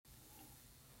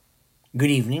Good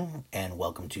evening, and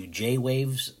welcome to J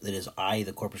Waves. That is I,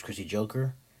 the Corpus Christi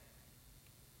Joker.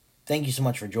 Thank you so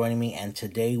much for joining me, and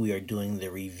today we are doing the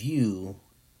review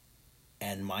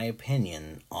and my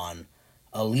opinion on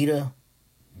Alita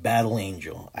Battle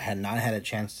Angel. I had not had a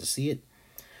chance to see it.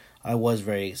 I was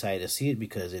very excited to see it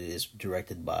because it is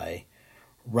directed by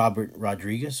Robert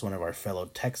Rodriguez, one of our fellow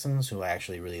Texans who I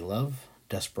actually really love.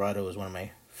 Desperado is one of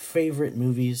my favorite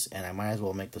movies, and I might as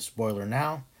well make the spoiler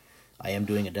now. I am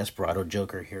doing a Desperado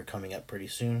Joker here coming up pretty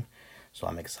soon, so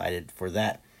I'm excited for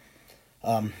that.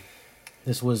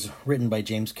 This was written by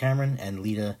James Cameron and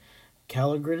Lita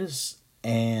Kalogridis,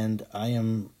 and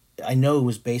I know it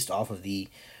was based off of the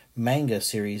manga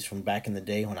series from back in the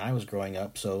day when I was growing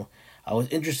up, so I was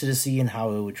interested to see in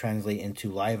how it would translate into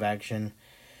live action,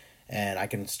 and I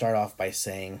can start off by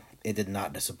saying it did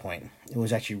not disappoint. It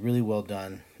was actually really well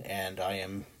done, and I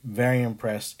am very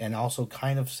impressed and also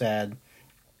kind of sad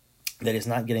that it's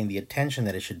not getting the attention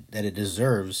that it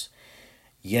deserves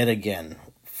yet again.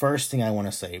 First thing I want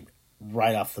to say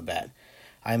right off the bat,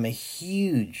 I'm a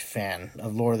huge fan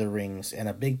of Lord of the Rings, and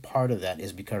a big part of that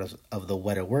is because of the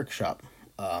Weta Workshop.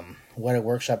 Weta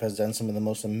Workshop has done some of the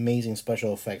most amazing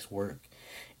special effects work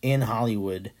in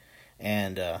Hollywood,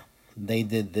 and they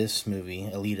did this movie,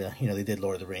 Alita. They did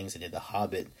Lord of the Rings, they did The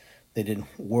Hobbit, they did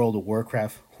World of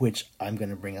Warcraft, which I'm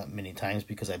going to bring up many times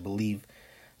because I believe,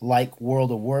 like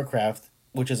World of Warcraft,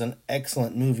 which is an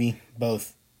excellent movie,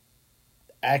 both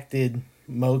acted,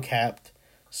 mocapped,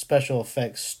 special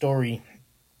effects, story,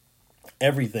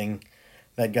 everything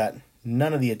that got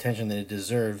none of the attention that it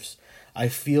deserves. I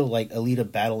feel like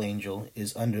Alita Battle Angel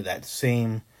is under that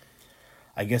same,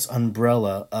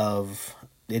 umbrella of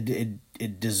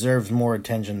it deserves more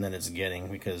attention than it's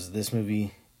getting because this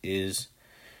movie is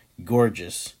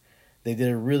gorgeous. They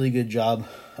did a really good job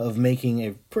of making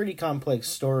a pretty complex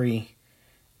story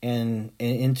and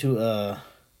into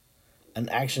an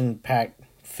action-packed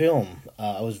film.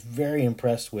 I was very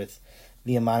impressed with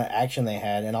the amount of action they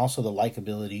had and also the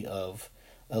likability of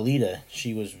Alita.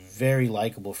 She was very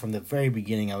likable from the very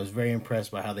beginning. I was very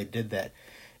impressed by how they did that.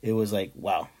 It was like,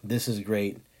 wow, this is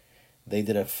great. They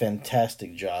did a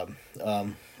fantastic job.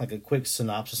 Like a quick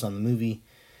synopsis on the movie.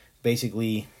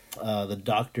 Basically, the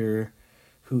doctor,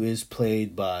 who is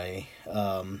played by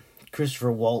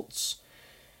Christopher Waltz,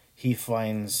 he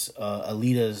finds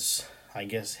Alita's,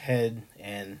 head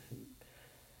and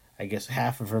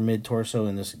half of her mid-torso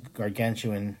in this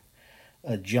gargantuan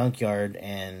junkyard,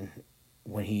 and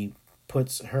when he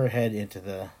puts her head into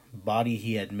the body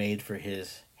he had made for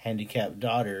his handicapped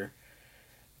daughter,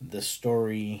 the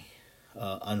story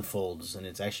unfolds, and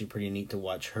it's actually pretty neat to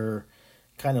watch her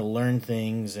kind of learn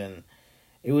things, and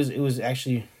it was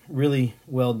actually really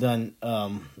well done.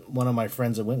 One of my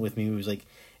friends that went with me was like,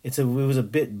 it was a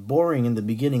bit boring in the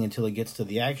beginning until it gets to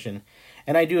the action,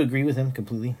 and I do agree with him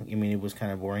completely. I mean, it was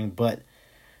kind of boring, but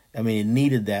I mean, it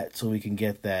needed that so we can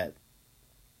get that.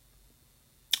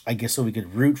 So we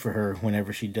could root for her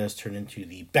whenever she does turn into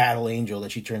the battle angel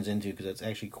that she turns into, because that's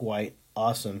actually quite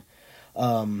awesome.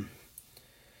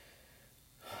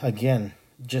 Again,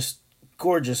 just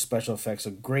gorgeous special effects,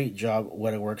 a great job,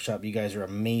 Weta Workshop. You guys are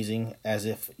amazing, as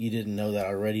if you didn't know that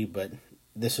already, but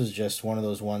this was just one of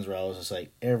those ones where I was just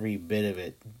like, every bit of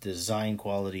it, design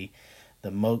quality,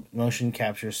 the motion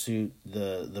capture suit,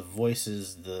 the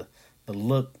voices, the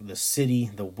look, the city,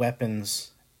 the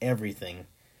weapons, everything.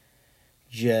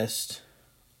 Just,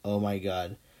 oh my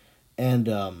god. And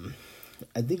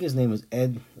I think his name was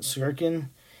Ed Skirkin,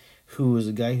 who was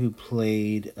a guy who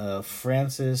played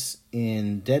Francis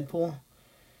in Deadpool.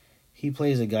 He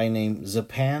plays a guy named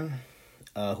Zapan,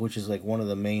 which is like one of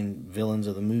the main villains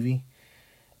of the movie.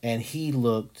 And he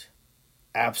looked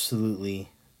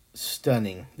absolutely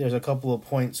stunning. There's a couple of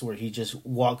points where he just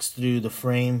walks through the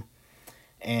frame,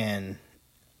 and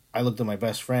I looked at my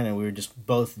best friend and we were just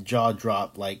both jaw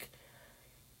dropped like,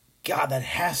 God, that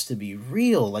has to be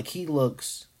real. Like, he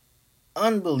looks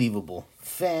unbelievable.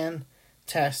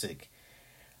 Fantastic.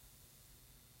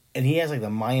 And he has like the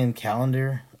Mayan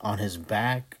calendar on his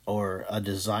back, or a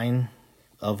design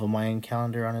of a Mayan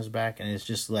calendar on his back, and it's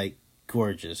just like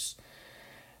gorgeous.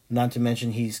 Not to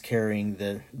mention he's carrying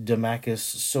the Damascus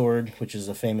sword, which is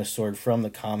a famous sword from the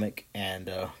comic, and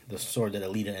the sword that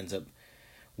Alita ends up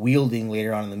wielding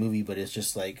later on in the movie, but it's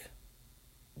just like,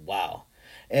 wow.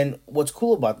 And what's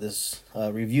cool about this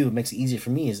review, it makes it easier for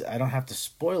me, is I don't have to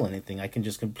spoil anything. I can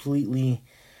just completely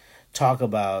talk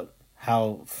about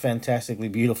how fantastically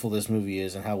beautiful this movie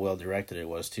is and how well directed it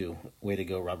was, too. Way to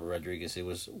go, Robert Rodriguez. It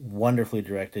was wonderfully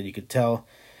directed. You could tell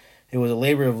it was a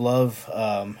labor of love.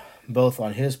 both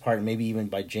on his part and maybe even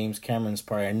by James Cameron's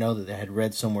part. I know that I had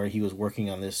read somewhere he was working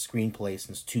on this screenplay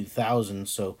since 2000.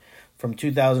 So from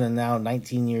 2000 and now,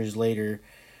 19 years later,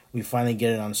 we finally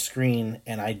get it on screen.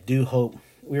 And I do hope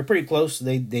we were pretty close.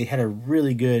 They had a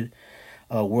really good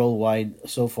worldwide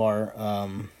so far.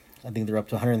 I think they're up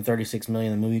to 136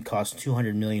 million. The movie cost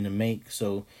 200 million to make.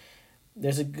 So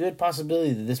there's a good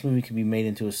possibility that this movie could be made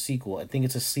into a sequel. I think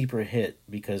it's a sleeper hit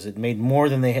because it made more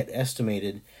than they had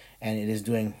estimated, and it is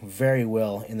doing very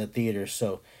well in the theaters.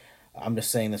 So I'm just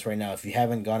saying this right now. If you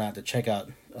haven't gone out to check out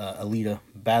Alita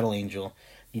Battle Angel,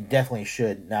 you definitely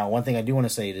should. Now, one thing I do want to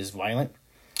say, it is violent.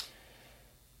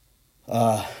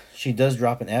 She does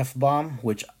drop an F-bomb,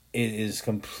 which is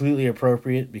completely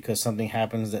appropriate because something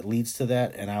happens that leads to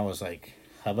that, and I was like,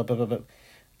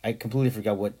 I completely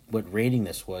forgot what rating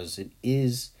this was. It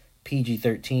is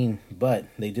PG-13, but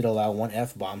they did allow one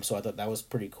F-bomb, so I thought that was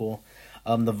pretty cool.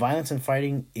 The violence and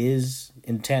fighting is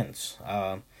intense.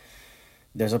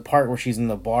 There's a part where she's in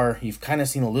the bar. You've kind of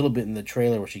seen a little bit in the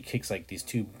trailer where she kicks like these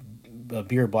two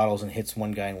beer bottles and hits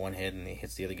one guy in one head and he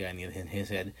hits the other guy in his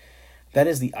head. That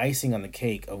is the icing on the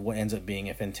cake of what ends up being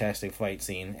a fantastic fight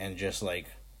scene and just like,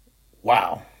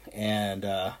 wow. And,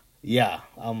 yeah,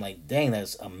 I'm like, dang,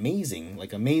 that's amazing.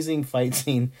 Like, amazing fight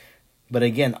scene. But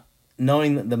again,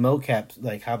 knowing the mocap,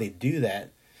 like, how they do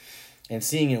that, and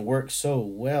seeing it work so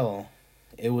well,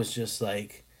 it was just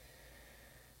like,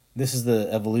 this is the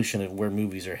evolution of where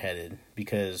movies are headed.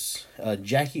 Because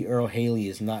Jackie Earle Haley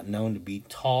is not known to be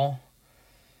tall.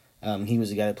 He was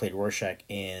the guy that played Rorschach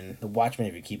in The Watchmen,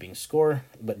 if you're keeping score.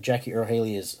 But Jackie Earle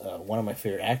Haley is one of my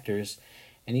favorite actors.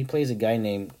 And he plays a guy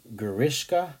named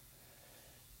Grishka,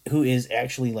 who is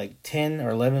actually like 10 or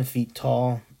 11 feet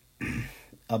tall,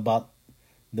 about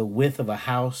the width of a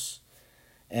house,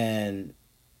 and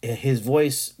his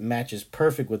voice matches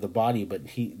perfect with the body, but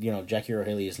Jackie Earle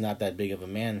Haley is not that big of a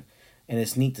man, and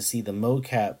it's neat to see the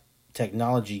mocap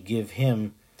technology give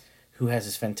him, who has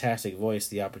this fantastic voice,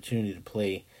 the opportunity to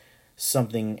play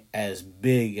something as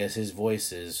big as his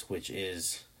voice is, which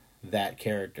is that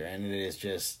character, and it is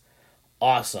just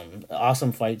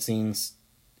awesome fight scenes,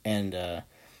 and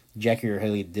Jackie Earle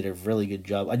Haley did a really good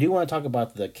job. I do want to talk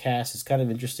about the cast. It's kind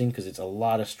of interesting because it's a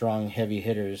lot of strong, heavy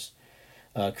hitters.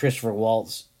 Christopher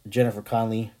Waltz, Jennifer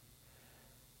Connelly.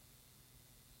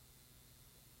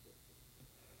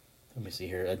 Let me see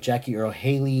here. Jackie Earle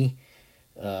Haley.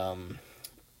 I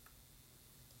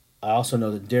also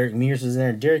know that Derek Mears is in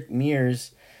there. Derek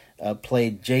Mears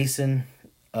played Jason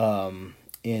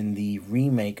in the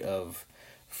remake of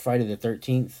Friday the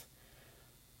 13th.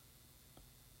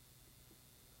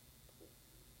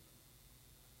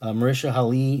 Marisha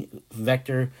Ali,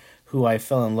 Vector, who I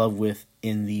fell in love with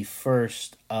in the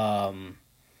first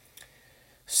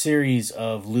series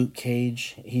of Luke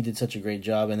Cage. He did such a great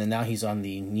job, and then now he's on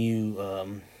the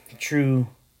new True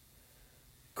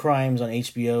Crimes on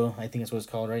HBO. I think that's what it's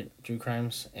called, right? True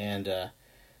Crimes. And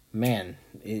man,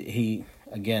 he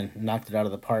again knocked it out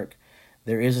of the park.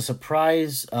 There is a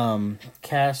surprise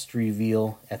cast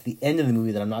reveal at the end of the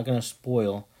movie that I'm not going to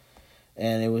spoil,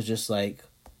 and it was just like,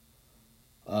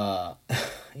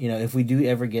 if we do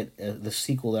ever get the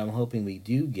sequel that I'm hoping we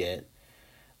do get,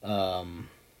 True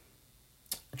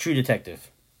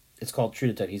Detective. It's called True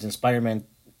Detective. He's in Spider-Man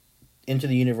Into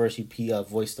the Universe. He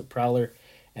voiced the Prowler,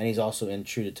 and he's also in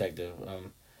True Detective.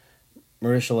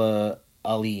 Mahershala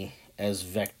Ali as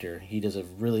Vector. He does a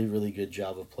really, really good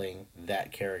job of playing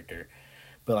that character.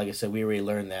 But like I said, we already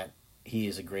learned that he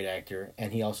is a great actor,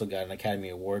 and he also got an Academy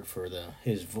Award for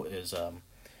his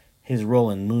role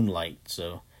in Moonlight.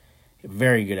 So,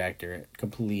 very good actor.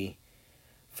 Completely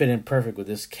fit in perfect with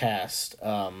this cast.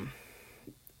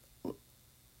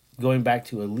 Going back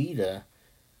to Alita,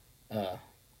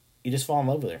 you just fall in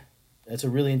love with her. That's a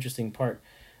really interesting part.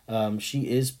 She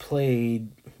is played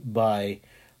by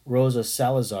Rosa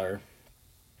Salazar,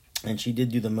 and she did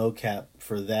do the mocap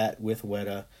for that with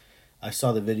Weta. I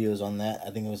saw the videos on that. I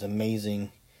think it was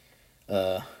amazing.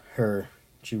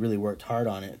 She really worked hard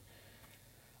on it.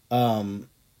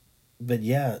 But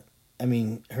yeah, I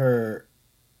mean,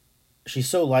 she's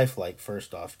so lifelike,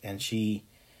 first off, and she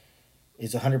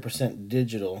is 100%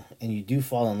 digital, and you do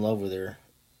fall in love with her.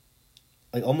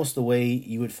 Like, almost the way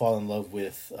you would fall in love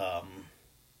with,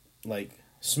 like,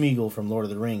 Smeagol from Lord of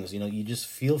the Rings. You just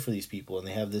feel for these people, and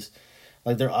they have this,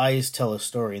 like, their eyes tell a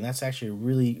story, and that's actually a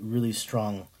really, really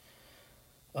strong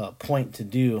point to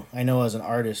do. I know as an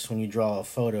artist, when you draw a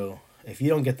photo, if you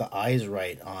don't get the eyes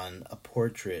right on a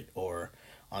portrait or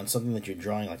on something that you're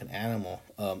drawing, like an animal,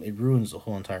 it ruins the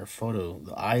whole entire photo.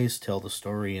 The eyes tell the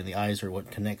story, and the eyes are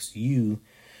what connects you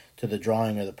to the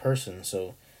drawing or the person.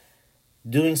 So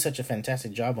doing such a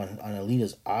fantastic job on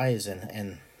Alita's eyes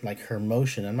and like her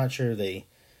motion. I'm not sure they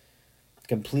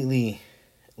completely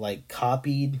like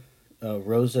copied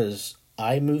Rosa's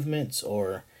eye movements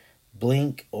or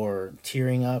blink or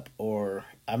tearing up, or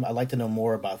I'd like to know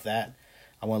more about that.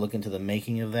 I want to look into the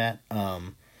making of that.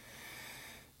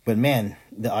 But man,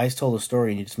 the eyes told a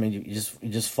story, and you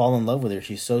just fall in love with her.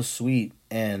 She's so sweet,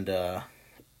 and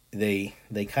they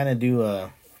kind of do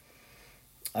a.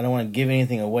 I don't want to give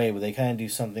anything away, but they kind of do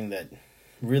something that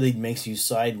really makes you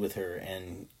side with her,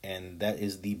 and that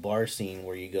is the bar scene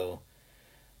where you go,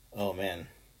 oh man,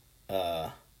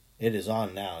 it is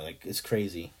on now. Like, it's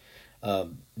crazy.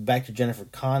 Back to Jennifer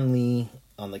Connelly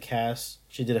on the cast.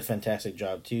 She did a fantastic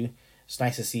job too. It's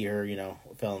nice to see her,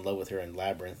 fell in love with her in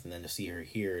Labyrinth, and then to see her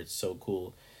here, it's so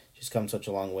cool. She's come such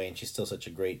a long way, and she's still such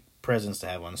a great presence to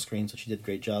have on screen, so she did a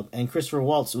great job. And Christopher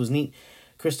Waltz, it was neat.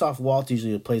 Christoph Waltz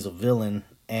usually plays a villain,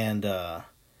 and to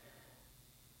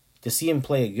see him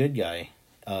play a good guy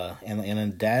and in a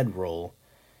dad role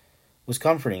was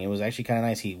comforting. It was actually kind of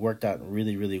nice. He worked out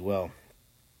really, really well.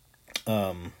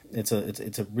 It's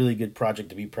a really good project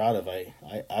to be proud of.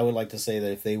 I would like to say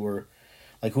that if they were,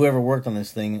 like, whoever worked on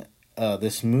this thing,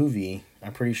 this movie,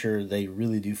 I'm pretty sure they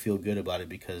really do feel good about it,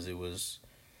 because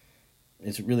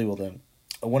it's really well done.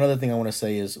 One other thing I want to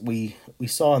say is we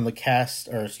saw in the cast,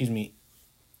 or excuse me,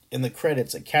 in the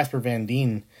credits, that Casper Van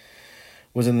Dien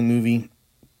was in the movie,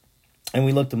 and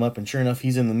we looked him up, and sure enough,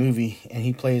 he's in the movie, and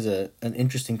he plays an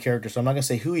interesting character. So I'm not gonna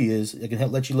say who he is. I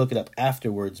can let you look it up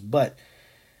afterwards. But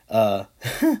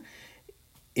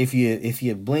if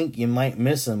you blink, you might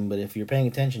miss him. But if you're paying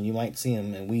attention, you might see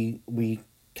him. And we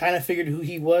kind of figured who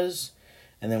he was,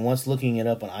 and then once looking it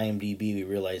up on IMDb, we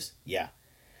realized, yeah,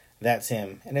 that's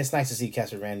him. And it's nice to see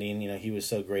Casper Van Dien. He was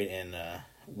so great, and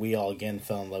we all again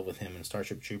fell in love with him in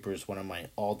Starship Troopers, one of my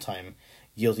all-time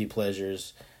guilty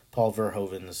pleasures. Paul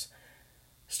Verhoeven's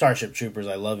Starship Troopers,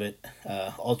 I love it.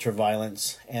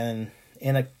 Ultraviolence, and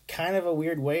in a kind of a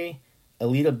weird way,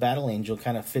 Alita Battle Angel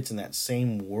kind of fits in that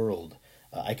same world.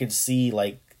 I could see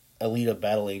like Alita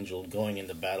Battle Angel going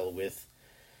into battle with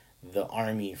the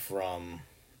army from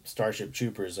Starship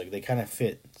Troopers. Like, they kind of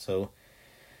fit. So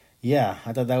yeah,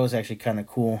 I thought that was actually kind of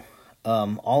cool.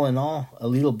 All in all,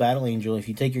 Alita Battle Angel, if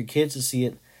you take your kids to see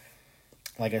it,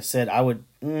 like I said, I would.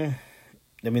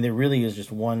 There really is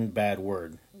just one bad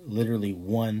word. Literally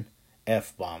one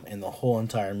F-bomb in the whole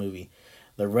entire movie.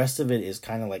 The rest of it is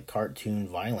kind of like cartoon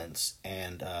violence,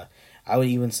 and I would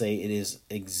even say it is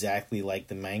exactly like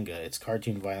the manga. It's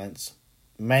cartoon violence,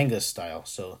 manga style.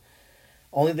 So,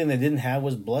 only thing they didn't have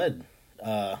was blood,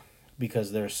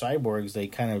 because they're cyborgs. They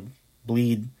kind of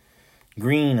bleed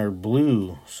green or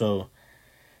blue, so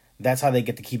that's how they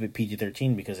get to keep it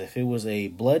PG-13. Because if it was a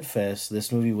blood fest,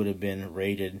 this movie would have been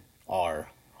rated R,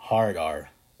 hard R,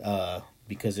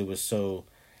 because it was so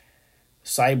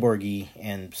cyborgy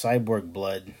and cyborg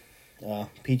blood.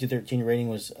 PG-13 rating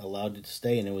was allowed to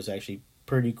stay, and it was actually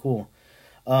pretty cool.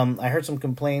 I heard some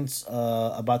complaints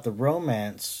about the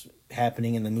romance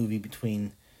happening in the movie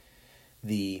between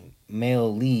the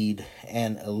male lead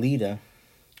and Alita.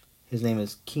 His name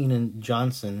is Keenan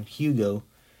Johnson, Hugo.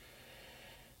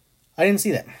 I didn't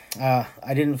see that.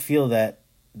 I didn't feel that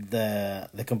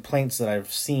the complaints that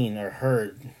I've seen or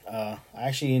heard. I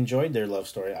actually enjoyed their love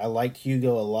story. I liked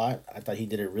Hugo a lot. I thought he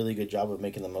did a really good job of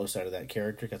making the most out of that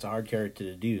character. That's a hard character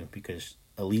to do, because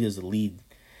Alita's the lead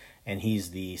and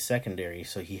he's the secondary,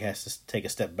 so he has to take a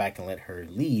step back and let her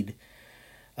lead,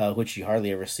 which you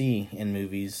hardly ever see in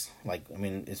movies.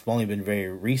 It's only been very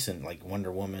recent, like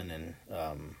Wonder Woman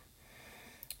and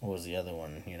what was the other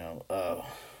one?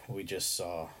 We just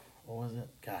saw. What was it?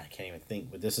 God, I can't even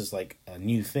think. But this is like a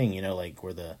new thing, like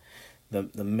where the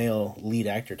male lead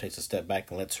actor takes a step back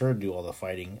and lets her do all the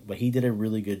fighting. But he did a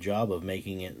really good job of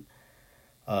making it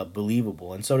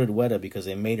believable. And so did Weta, because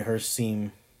they made her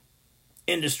seem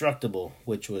indestructible,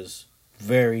 which was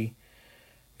very,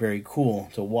 very cool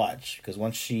to watch. Because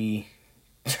once she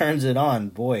turns it on,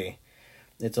 boy,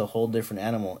 it's a whole different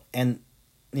animal. And,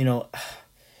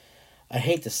 I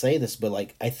hate to say this,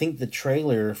 but I think the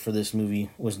trailer for this movie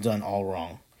was done all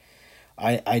wrong.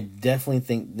 I definitely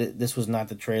think that this was not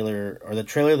the trailer, or the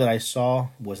trailer that I saw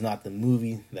was not the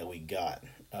movie that we got.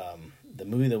 The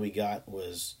movie that we got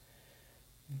was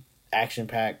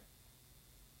action-packed,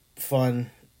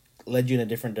 fun, led you in a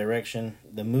different direction.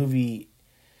 The movie,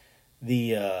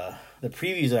 the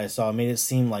previews that I saw made it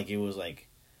seem like it was like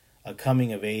a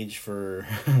coming of age for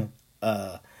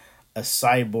a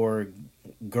cyborg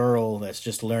girl that's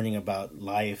just learning about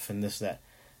life and this, that.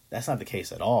 That's not the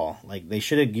case at all. They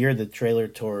should have geared the trailer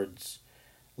towards,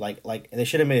 they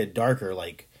should have made it darker.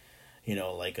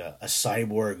 like a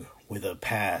cyborg with a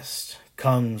past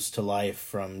comes to life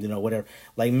from, whatever.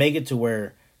 Like, make it to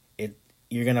where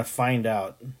you're going to find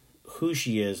out who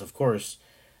she is, of course,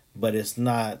 but it's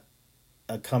not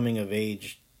a coming of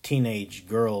age teenage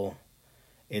girl.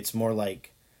 It's more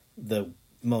like the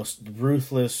most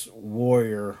ruthless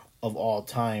warrior of all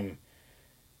time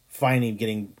finally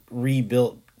getting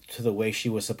rebuilt to the way she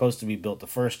was supposed to be built the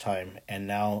first time, and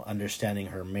now understanding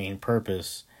her main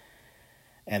purpose.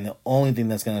 And the only thing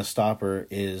that's going to stop her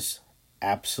is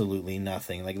absolutely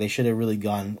nothing. Like, they should have really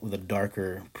gone with a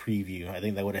darker preview. I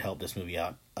think that would have helped this movie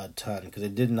out a ton, because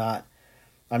it did not.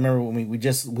 I remember when we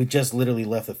just literally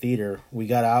left the theater, we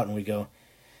got out and we go,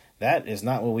 that is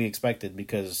not what we expected,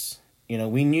 because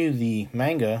we knew the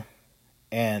manga,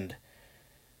 and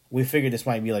we figured this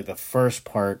might be like the first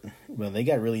part, but they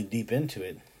got really deep into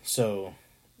it. So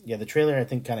yeah, the trailer I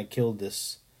think kind of killed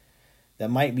this. That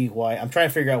might be why. I'm trying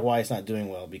to figure out why it's not doing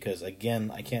well, because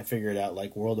again, I can't figure it out.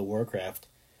 Like World of Warcraft,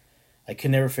 I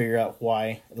could never figure out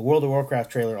why. The World of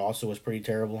Warcraft trailer also was pretty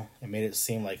terrible. It made it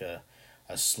seem like a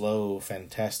slow,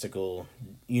 fantastical,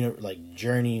 like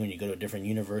journey when you go to a different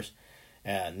universe.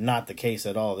 Not the case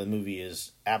at all. The movie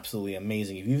is absolutely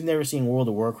amazing. If you've never seen World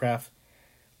of Warcraft,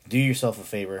 do yourself a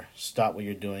favor. Stop what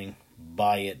you're doing.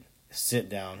 Buy it. Sit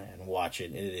down and watch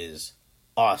it. It is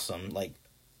awesome. Like,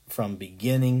 from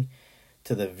beginning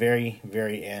to the very,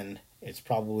 very end, it's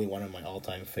probably one of my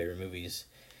all-time favorite movies.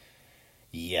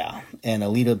 Yeah. And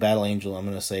Alita Battle Angel, I'm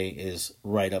going to say, is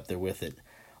right up there with it.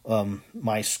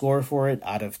 My score for it,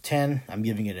 out of 10, I'm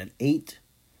giving it an 8.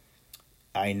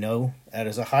 I know that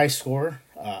is a high score.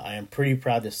 I am pretty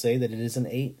proud to say that it is an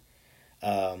 8.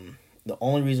 The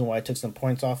only reason why I took some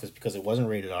points off is because it wasn't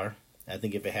rated R. I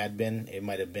think if it had been, it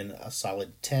might have been a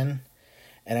solid 10.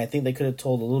 And I think they could have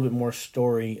told a little bit more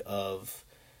story of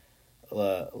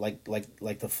like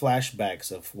the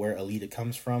flashbacks of where Alita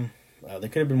comes from. There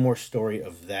could have been more story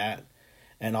of that,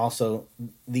 and also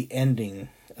the ending.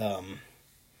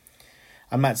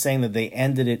 I'm not saying that they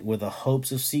ended it with a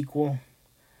hopes of sequel,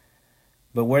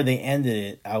 but where they ended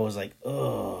it, I was like,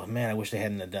 oh man, I wish they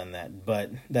hadn't have done that.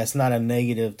 But that's not a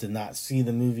negative to not see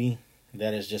the movie.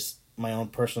 That is just my own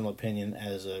personal opinion.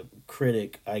 As a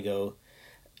critic, I go,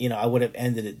 I would have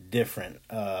ended it different.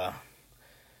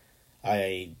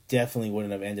 I definitely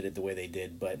wouldn't have ended it the way they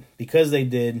did, but because they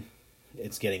did,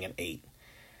 it's getting an 8.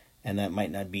 And that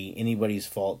might not be anybody's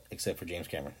fault except for James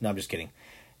Cameron. No, I'm just kidding.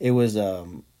 It was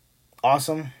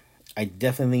awesome. I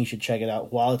definitely think you should check it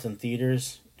out while it's in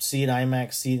theaters. See it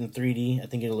IMAX, see it in 3D. I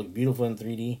think it'll look beautiful in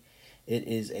 3D. It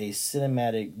is a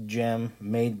cinematic gem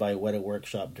made by Weta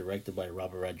Workshop, directed by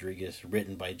Robert Rodriguez,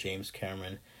 written by James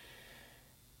Cameron.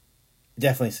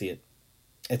 Definitely see it.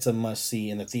 It's a must-see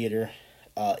in the theater.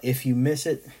 If you miss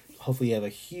it, hopefully you have a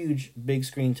huge, big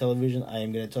screen television. I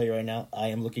am going to tell you right now, I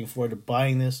am looking forward to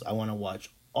buying this. I want to watch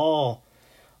all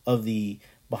of the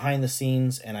behind the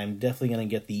scenes, and I'm definitely going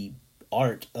to get the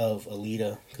art of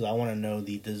Alita, because I want to know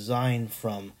the design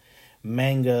from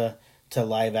manga to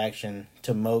live action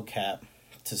to mocap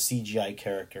to CGI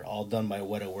character, all done by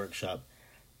Weta Workshop.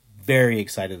 Very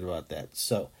excited about that.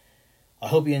 So I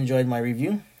hope you enjoyed my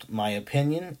review, my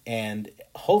opinion, and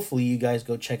hopefully you guys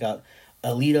go check out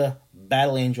Alita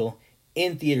Battle Angel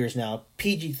in theaters now,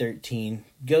 PG-13.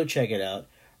 Go check it out.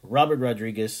 Robert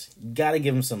Rodriguez, gotta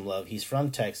give him some love. He's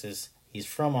from Texas. He's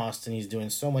from Austin. He's doing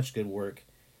so much good work.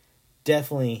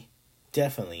 Definitely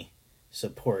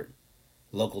support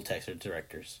local Texas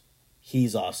directors.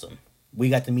 He's awesome. We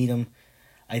got to meet him,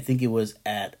 I think it was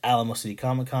at Alamo City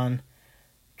Comic Con.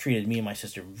 Treated me and my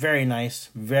sister very nice,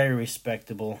 very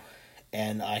respectable,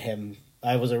 and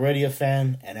I was already a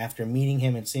fan, and after meeting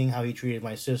him and seeing how he treated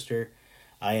my sister,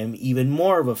 I am even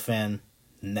more of a fan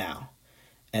now.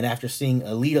 And after seeing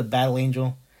Alita Battle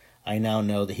Angel, I now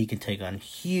know that he can take on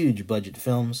huge budget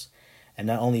films and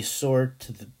not only soar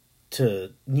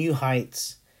to new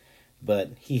heights,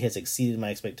 but he has exceeded my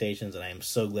expectations, and I am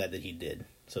so glad that he did.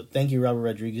 So thank you, Robert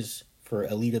Rodriguez, for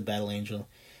Alita Battle Angel.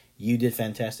 You did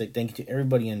fantastic. Thank you to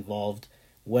everybody involved.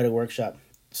 Weta Workshop,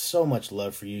 so much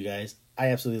love for you guys. I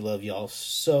absolutely love y'all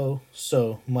so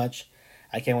much.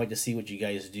 I can't wait to see what you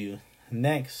guys do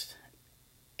next.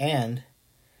 And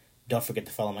don't forget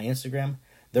to follow my Instagram,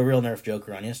 The Real Nerf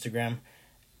Joker on Instagram,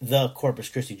 The Corpus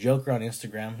Christi Joker on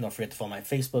Instagram. Don't forget to follow my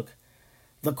Facebook,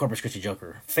 The Corpus Christi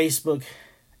Joker Facebook.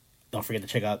 Don't forget to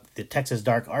check out the Texas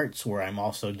Dark Arts, where I'm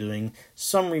also doing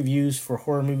some reviews for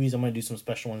horror movies. I'm going to do some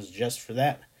special ones just for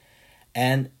that.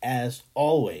 And as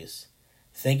always,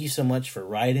 thank you so much for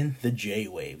riding the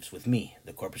J-Waves with me,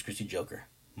 the Corpus Christi Joker.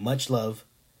 Much love.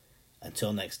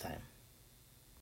 Until next time.